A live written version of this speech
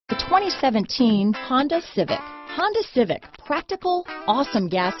2017 Honda Civic. Honda Civic, practical, awesome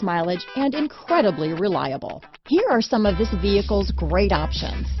gas mileage, and incredibly reliable. Here are some of this vehicle's great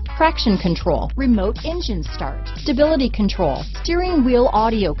options: traction control, remote engine start, stability control, steering wheel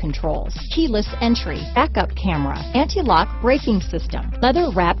audio controls, keyless entry, backup camera, anti-lock braking system,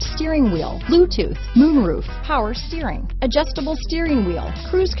 leather-wrapped steering wheel, Bluetooth, moonroof, power steering, adjustable steering wheel,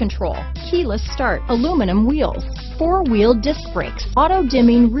 cruise control, keyless start, aluminum wheels, four-wheel disc brakes,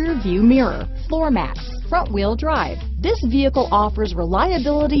 auto-dimming rear-view mirror, floor mats, front-wheel drive. This vehicle offers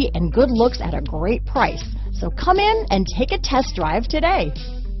reliability and good looks at a great price. So come in and take a test drive today.